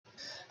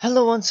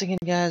Hello once again,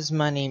 guys.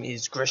 My name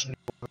is Christian.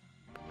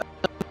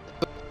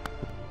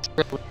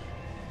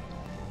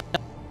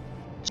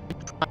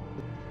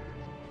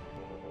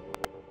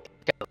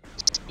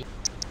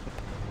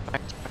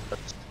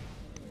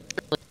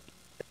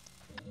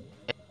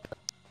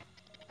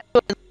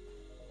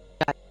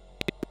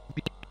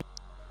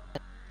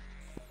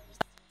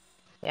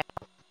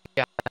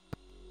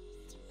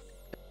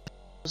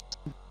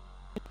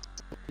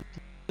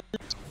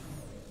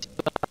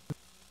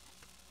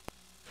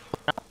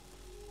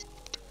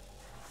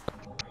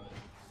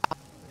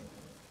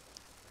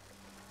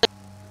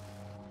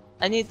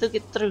 I need to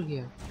get through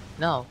here.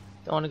 No,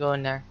 don't want to go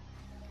in there.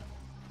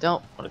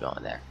 Don't want to go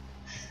in there.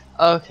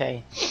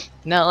 Okay,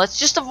 now let's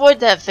just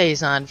avoid that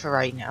phase on for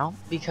right now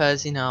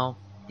because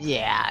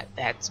yeah,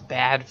 that's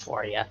bad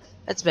for you.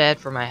 That's bad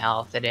for my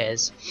health. It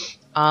is.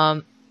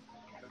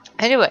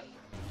 Anyway,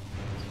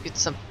 get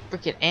some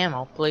freaking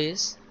ammo,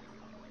 please.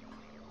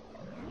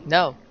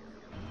 No.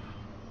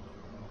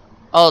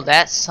 Oh,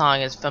 that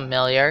song is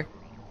familiar.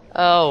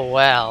 Oh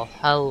well.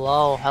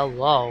 Hello,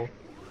 hello.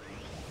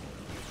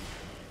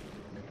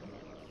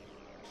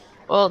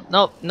 Well,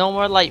 nope, no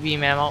more light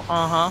beam ammo.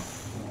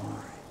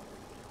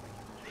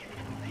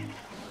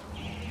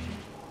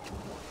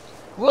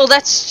 Well,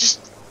 that's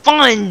just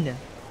fun!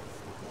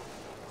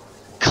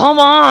 Come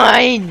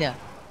on!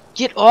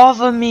 Get off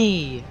of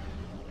me!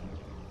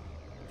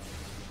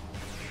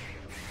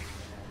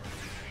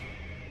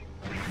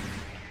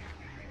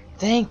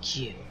 Thank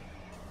you.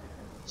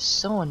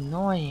 So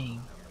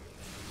annoying.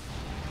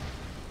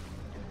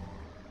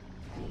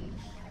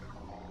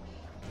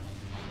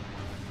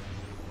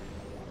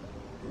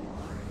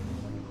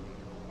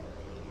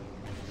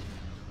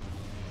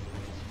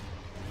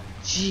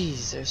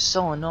 Jeez, they're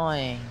so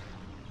annoying.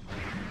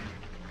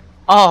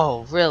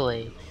 Oh,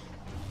 really?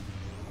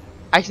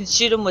 I can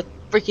shoot them with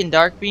freaking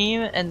dark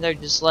beam and they're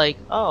just like,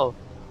 oh,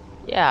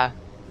 yeah.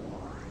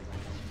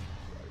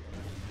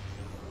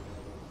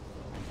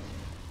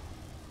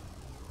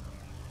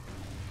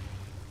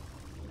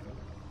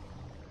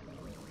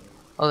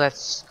 Oh,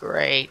 that's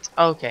great.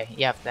 Okay,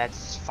 yep,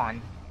 that's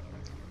fun.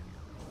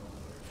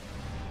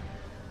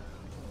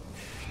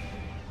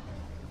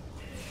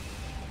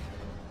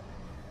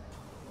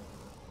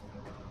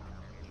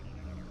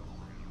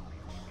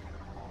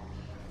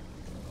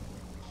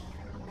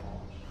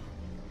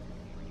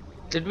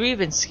 Did we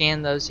even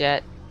scan those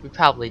yet? We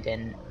probably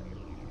didn't.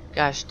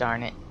 Gosh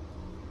darn it.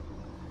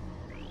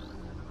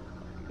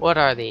 What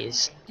are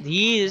these?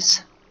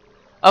 These?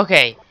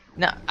 Okay,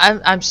 now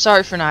I'm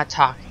sorry for not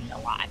talking a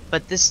lot,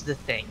 but this is the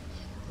thing.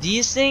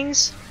 These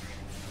things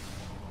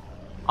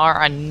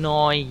are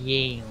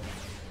annoying.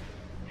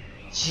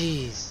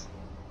 Jeez.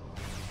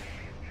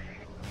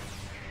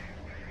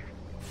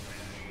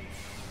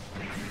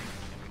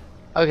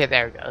 Okay,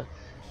 there we go.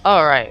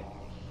 Alright.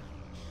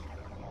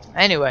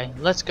 Anyway,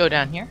 let's go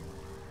down here.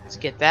 Let's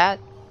get that.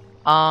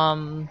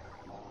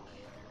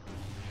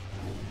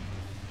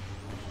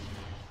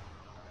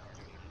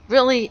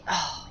 Really?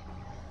 Oh,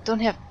 don't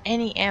have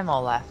any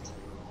ammo left.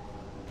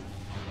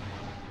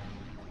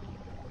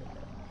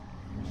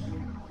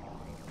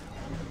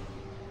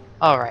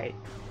 Alright.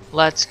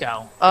 Let's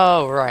go.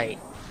 Alright.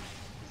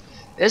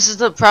 This is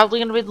probably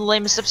gonna be the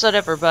lamest episode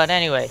ever, but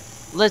anyway,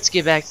 let's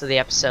get back to the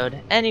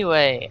episode.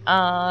 Anyway,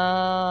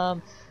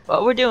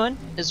 what we're doing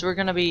is we're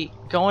gonna be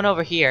going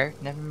over here.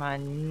 Never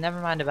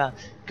mind about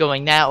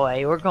going that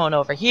way. We're going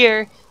over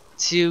here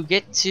to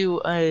get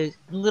to a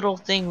little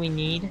thing we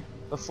need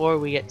before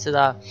we get to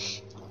the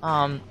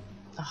oh,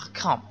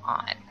 come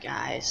on,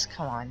 guys.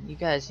 Come on. You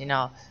guys,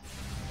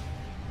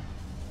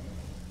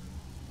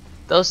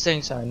 those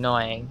things are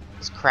annoying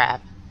as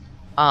crap.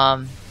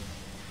 Yeah,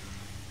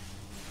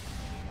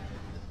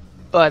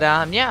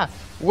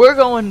 we're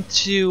going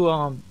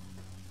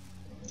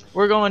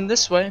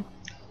this way,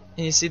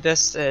 and you see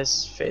this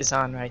is phase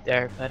on right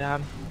there, but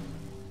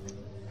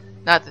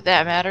not that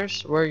that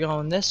matters. We're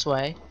going this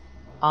way.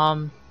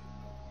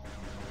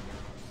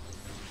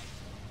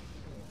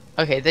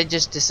 Okay, they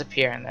just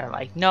disappear and they're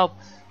like, nope,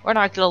 we're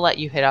not gonna let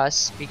you hit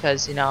us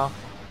because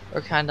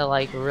we're kinda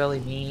like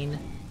really mean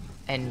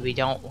and we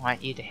don't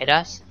want you to hit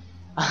us.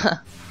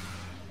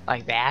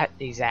 Like that,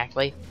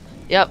 exactly.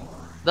 Yep,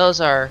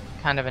 those are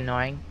kind of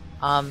annoying.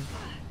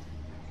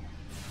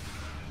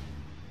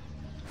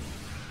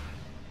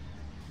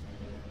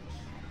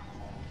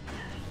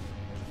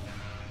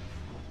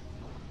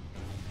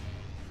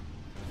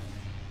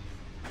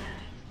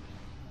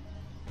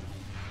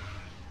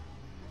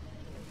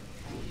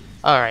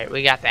 Alright,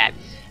 we got that.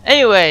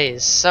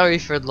 Anyways, sorry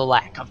for the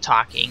lack of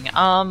talking.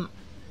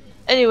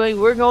 Anyway,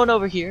 we're going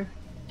over here,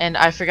 and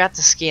I forgot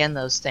to scan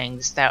those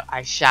things that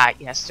I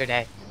shot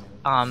yesterday.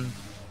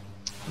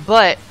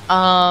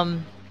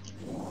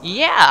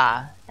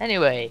 Yeah.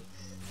 Anyway,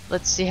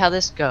 let's see how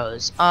this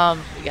goes.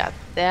 We got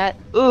that.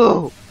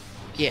 Ooh,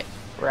 get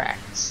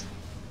wrecked.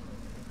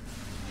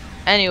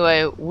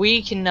 Anyway,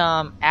 we can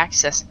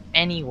access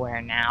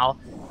anywhere now,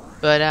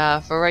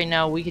 but for right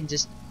now, we can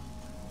just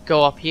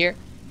go up here,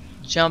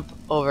 jump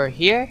over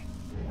here,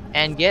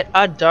 and get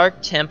a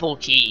dark temple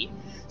key.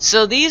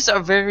 So these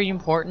are very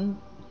important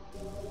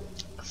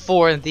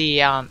for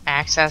the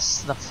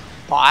access to the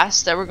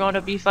boss that we're going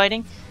to be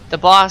fighting. The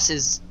boss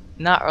is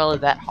not really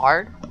that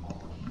hard.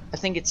 I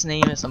think its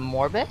name is a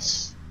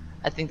Morbus.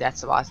 I think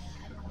that's the boss.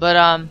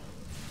 But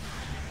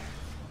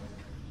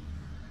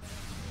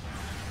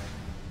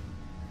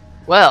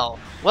well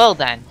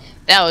then.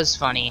 That was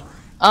funny.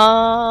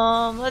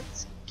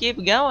 Let's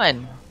keep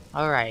going.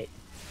 Alright.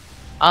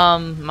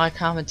 My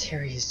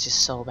commentary is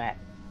just so bad.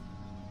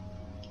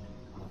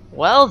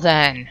 Well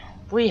then,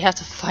 we have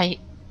to fight.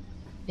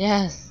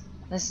 Yes,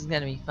 this is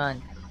gonna be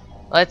fun.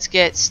 Let's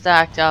get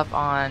stacked up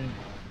on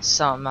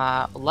some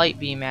light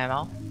beam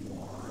ammo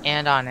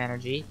and on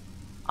energy.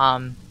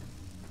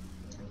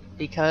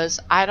 Because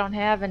I don't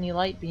have any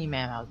light beam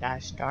ammo,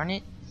 gosh darn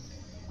it.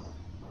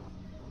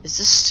 Is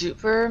this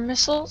super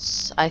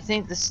missiles? I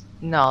think this,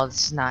 no,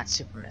 this is not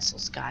super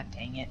missiles, god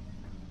dang it.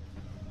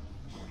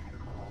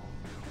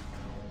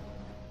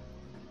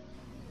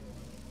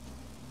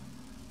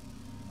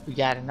 We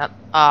got another,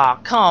 oh,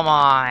 come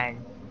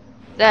on.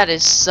 That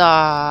is,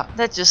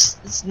 that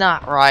just, it's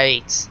not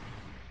right.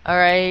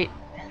 Alright.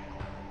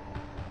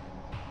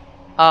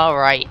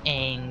 Alright,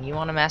 Aang, you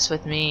wanna mess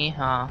with me,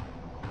 huh?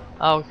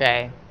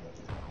 Okay.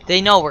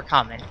 They know we're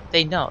coming.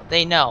 They know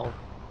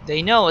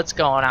what's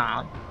going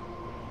on.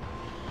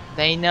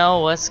 They know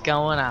what's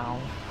going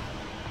on.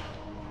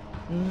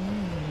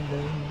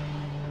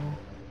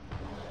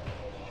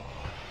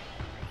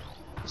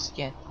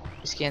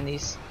 Scan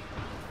these.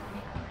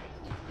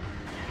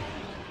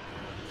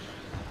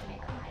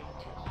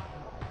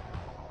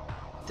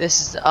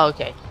 This is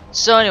okay.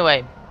 So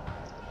anyway,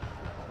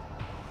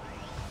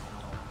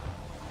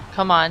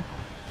 come on.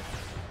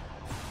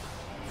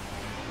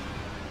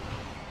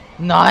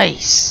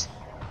 Nice.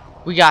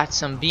 We got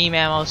some beam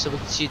ammo, so we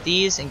can shoot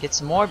these and get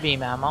some more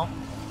beam ammo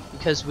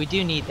because we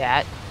do need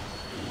that.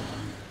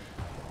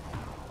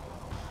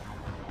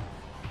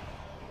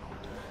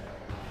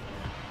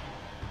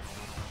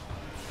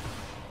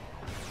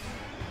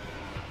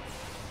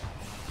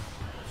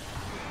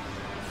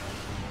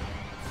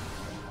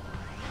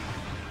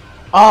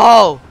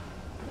 Oh!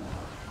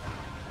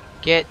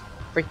 Get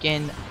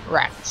freaking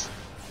wrecked.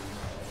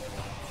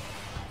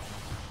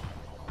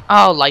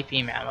 Oh, light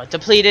beam ammo.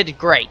 Depleted?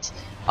 Great.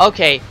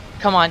 Okay,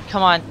 come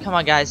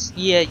on, guys.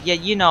 Yeah,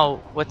 you know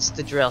what's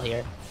the drill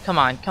here. Come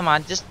on,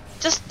 just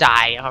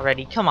die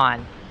already. Come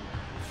on.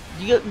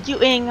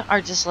 You Ing are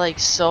just like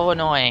so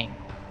annoying.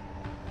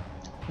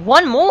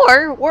 One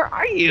more? Where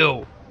are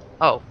you?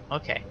 Oh,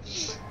 okay.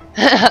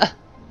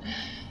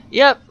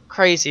 Yep,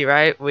 crazy,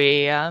 right?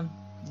 We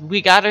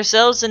got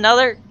ourselves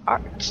another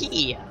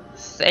key.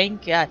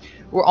 Thank God.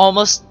 We're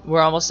almost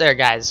there,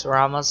 guys. We're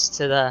almost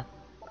to the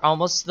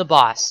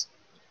boss.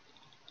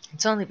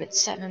 It's only been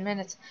 7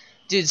 minutes.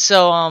 Dude,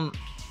 so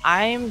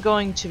I'm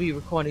going to be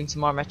recording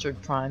some more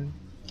Metroid Prime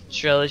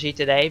trilogy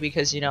today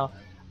because, you know,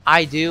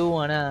 I do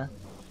want to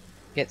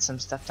get some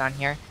stuff done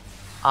here.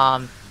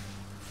 But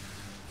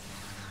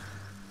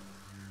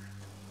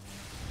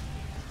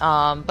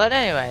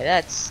anyway,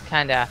 that's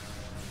kind of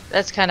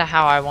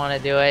how I want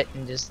to do it,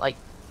 and just like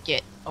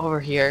get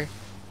over here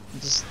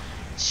and just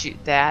shoot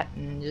that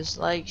and just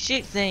like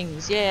shoot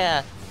things.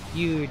 Yeah,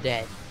 you're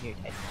dead.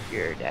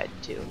 You're dead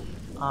too.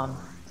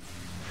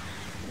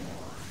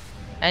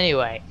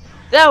 Anyway,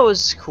 that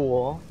was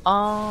cool.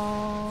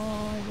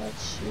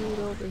 Let's shoot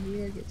over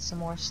here, get some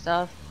more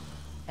stuff,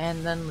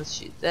 and then let's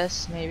shoot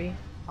this maybe.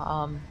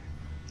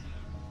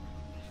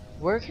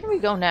 Where can we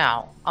go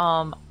now?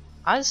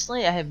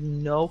 Honestly, I have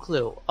no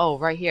clue. Oh,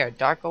 right here,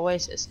 Dark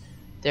Oasis.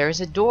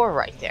 There's a door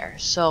right there.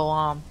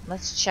 So,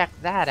 let's check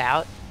that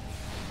out.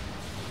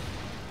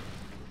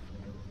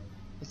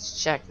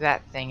 Let's check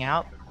that thing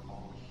out.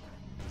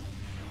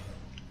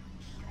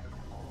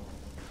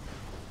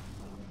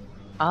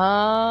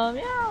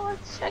 Yeah,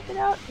 let's check it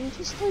out and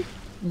just like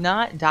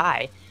not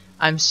die.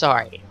 I'm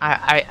sorry.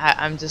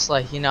 I'm just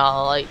like, you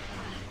know, like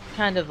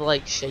kind of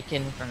like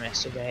shaken from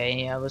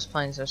yesterday. I was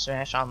playing some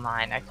Smash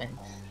Online. I couldn't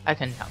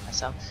help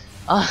myself.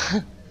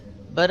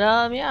 But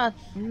yeah,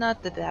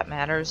 not that that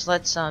matters.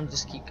 Let's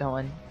just keep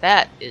going.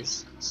 That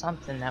is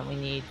something that we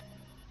need.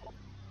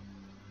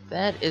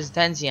 That is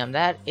Denzium.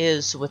 That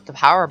is with the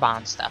power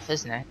bomb stuff,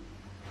 isn't it?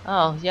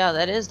 Oh yeah,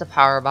 that is the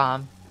power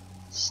bomb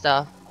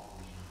stuff.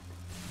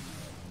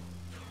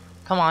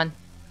 Come on.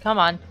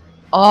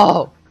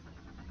 Oh,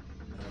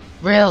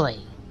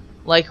 really?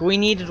 Like we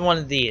needed one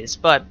of these,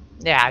 but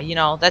yeah, you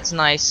know that's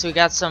nice. We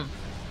got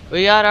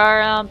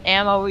our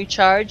ammo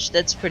recharged.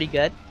 That's pretty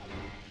good.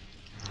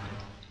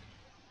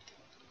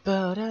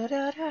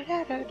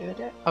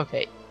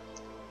 Okay.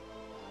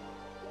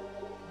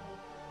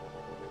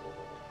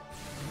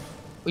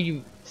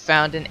 We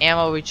found an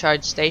ammo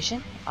recharge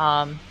station.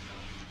 Now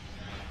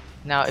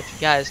if you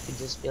guys could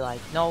just be like,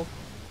 no,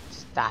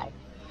 just die.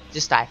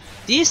 Just die.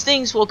 These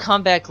things will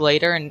come back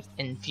later in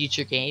a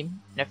future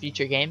game.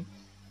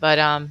 But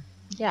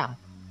yeah.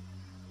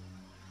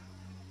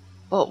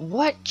 But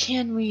what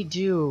can we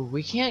do?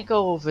 We can't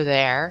go over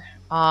there.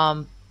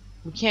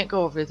 We can't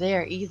go over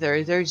there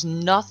either. There's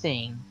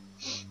nothing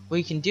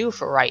we can do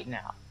for right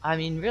now. I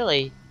mean,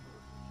 really.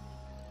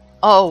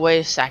 Oh, wait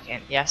a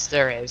second. Yes,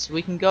 there is.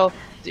 We can go.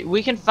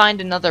 We can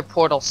find another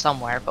portal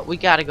somewhere, but we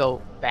gotta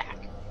go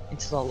back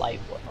into the light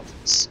world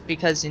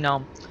because you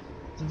know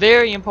it's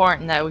very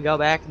important that we go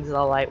back into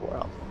the light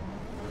world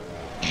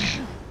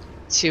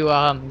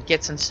to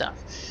get some stuff.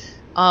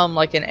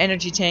 Like an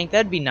energy tank.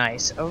 That'd be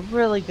nice. A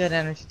really good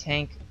energy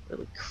tank,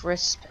 really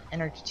crisp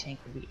energy tank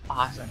would be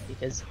awesome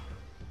because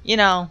you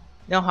know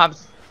how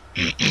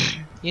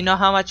you know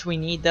how much we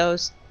need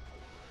those.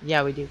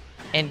 Yeah, we do.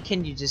 And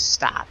can you just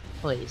stop,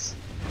 please?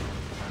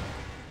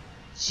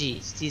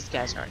 Jeez, these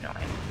guys are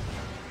annoying.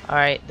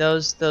 Alright,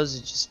 those are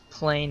just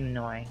plain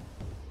annoying.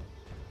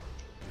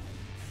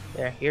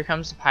 There, here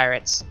comes the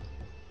pirates.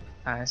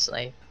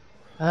 Honestly.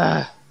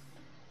 Ugh.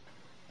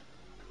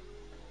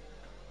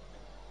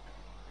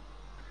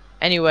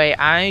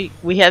 Anyway,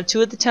 we have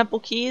 2 of the temple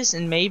keys,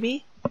 and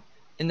maybe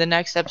in the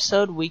next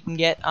episode we can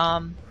get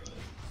to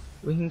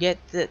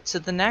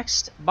the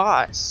next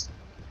boss.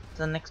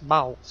 The next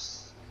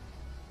boss.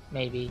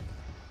 Maybe.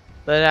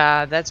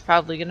 But that's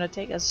probably gonna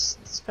take us.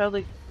 It's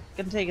probably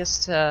gonna take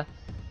us to,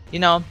 you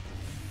know.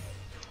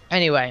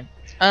 Anyway,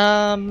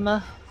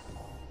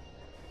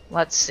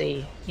 let's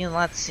see.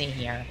 Let's see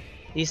here.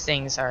 These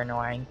things are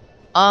annoying.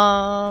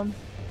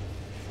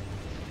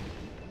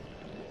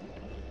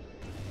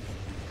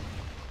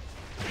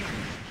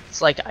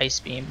 It's like ice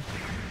beam,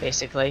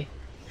 basically.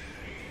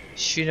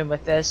 Shoot him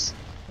with this.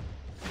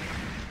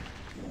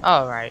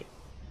 All right.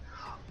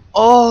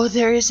 Oh,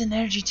 there is an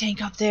energy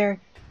tank up there.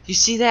 You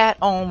see that?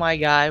 Oh my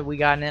god, we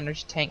got an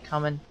energy tank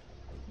coming.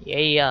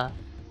 Yeah.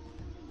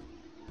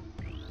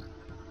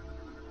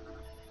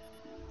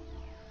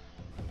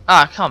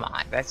 Ah, oh, come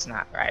on. That's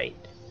not right.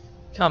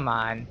 Come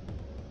on.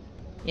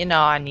 You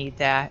know I need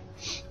that.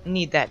 I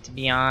need that to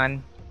be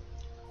on.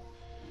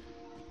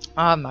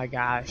 Oh my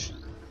gosh.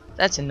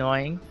 That's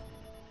annoying.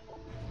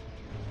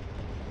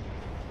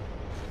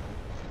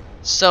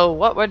 So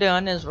what we're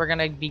doing is we're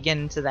gonna be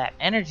getting to that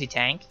energy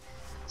tank.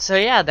 So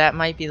yeah, that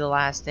might be the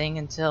last thing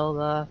until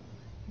the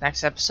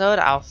next episode.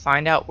 I'll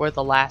find out where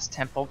the last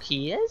temple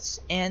key is,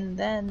 and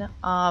then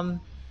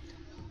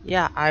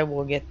yeah, I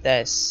will get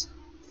this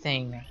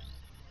thing.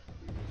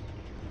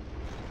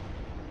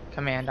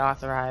 Command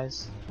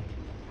authorize.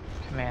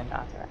 Command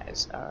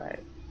authorize.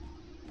 Alright.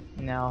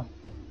 No.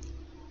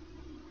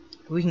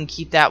 We can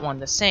keep that one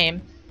the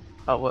same,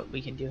 but what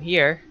we can do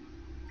here,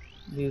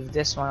 move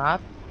this one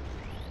up,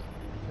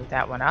 move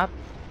that one up,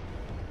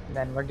 and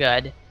then we're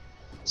good.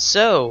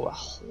 So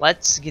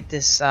let's get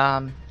this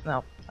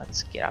well,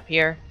 let's get up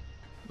here,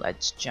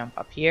 let's jump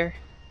up here,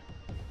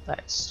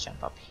 let's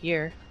jump up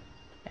here,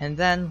 and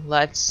then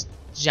let's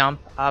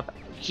jump up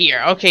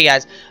here. Okay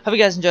guys, hope you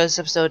guys enjoyed this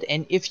episode,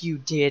 and if you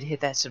did,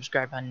 hit that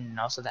subscribe button and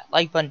also that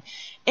like button,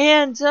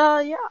 and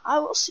yeah, I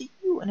will see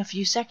you in a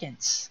few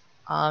seconds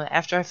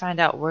after I find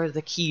out where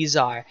the keys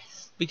are,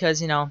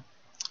 because you know,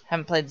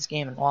 haven't played this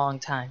game in a long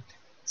time.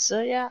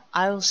 So yeah,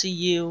 I will see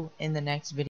you in the next video.